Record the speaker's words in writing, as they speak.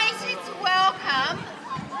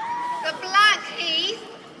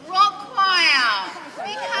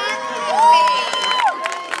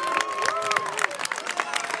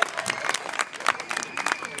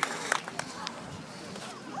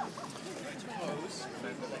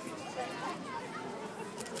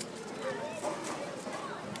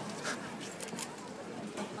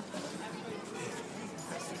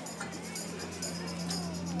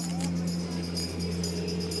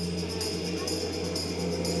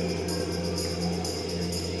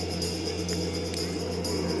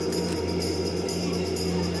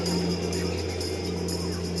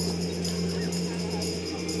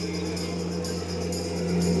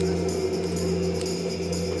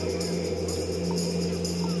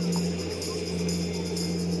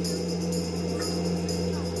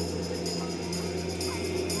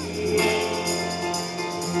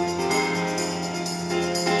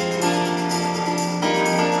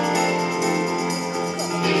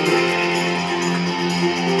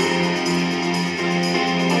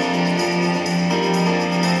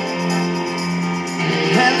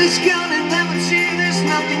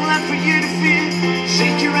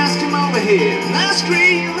ice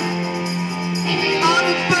cream. I'm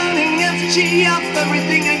the burning effigy of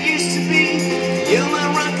everything I used to be. You're my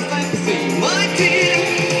rock of empathy, my dear.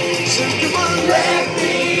 So come on, let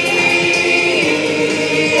me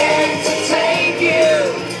entertain you.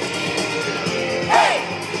 Hey,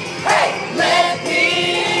 hey, let me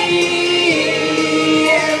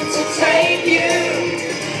entertain you.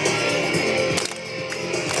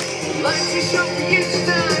 Life's too short for you to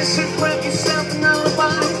die, so grab yourself an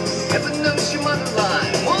alibi. Heaven knows you might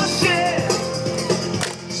lie. More shit.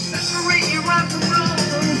 Separate your rock and roll.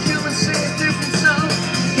 Come and sing a different song.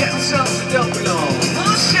 Get ourselves to don't belong.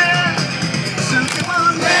 More shit. So come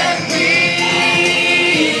on, let me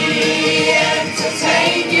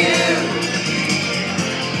entertain you.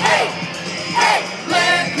 Hey, hey,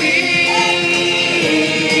 let me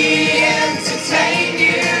entertain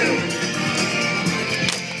you.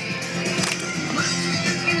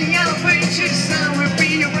 In the yellow pages, I'll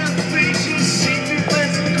repeat around the pages. See through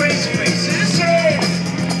plans and crazy faces. Yeah.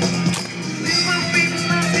 These little babies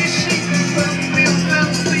love this shit. Well, wheels bound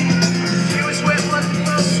to sleep. You is wet like the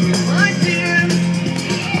most sweet, my dear.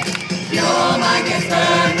 Your mind gets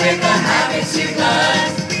burned with the habits you've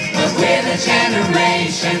learned, but we're the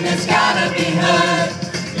generation that's gotta be heard.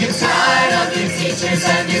 You're tired of your teachers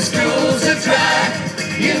and your schools of drag.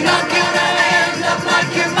 You're not gonna end up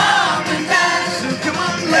like your mom and dad. So come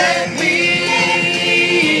on, let me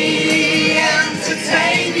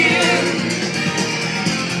Entertain you.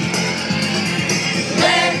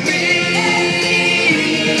 Let me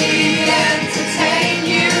entertain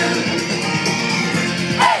you.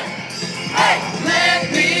 Hey, hey,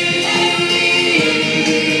 let me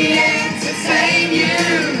entertain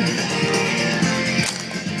you.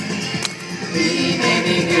 He may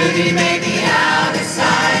be good, he may be out of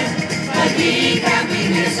sight, but he can be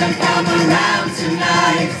near, so come around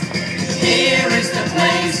tonight. Here is the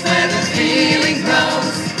place where the feeling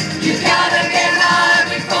grows. You gotta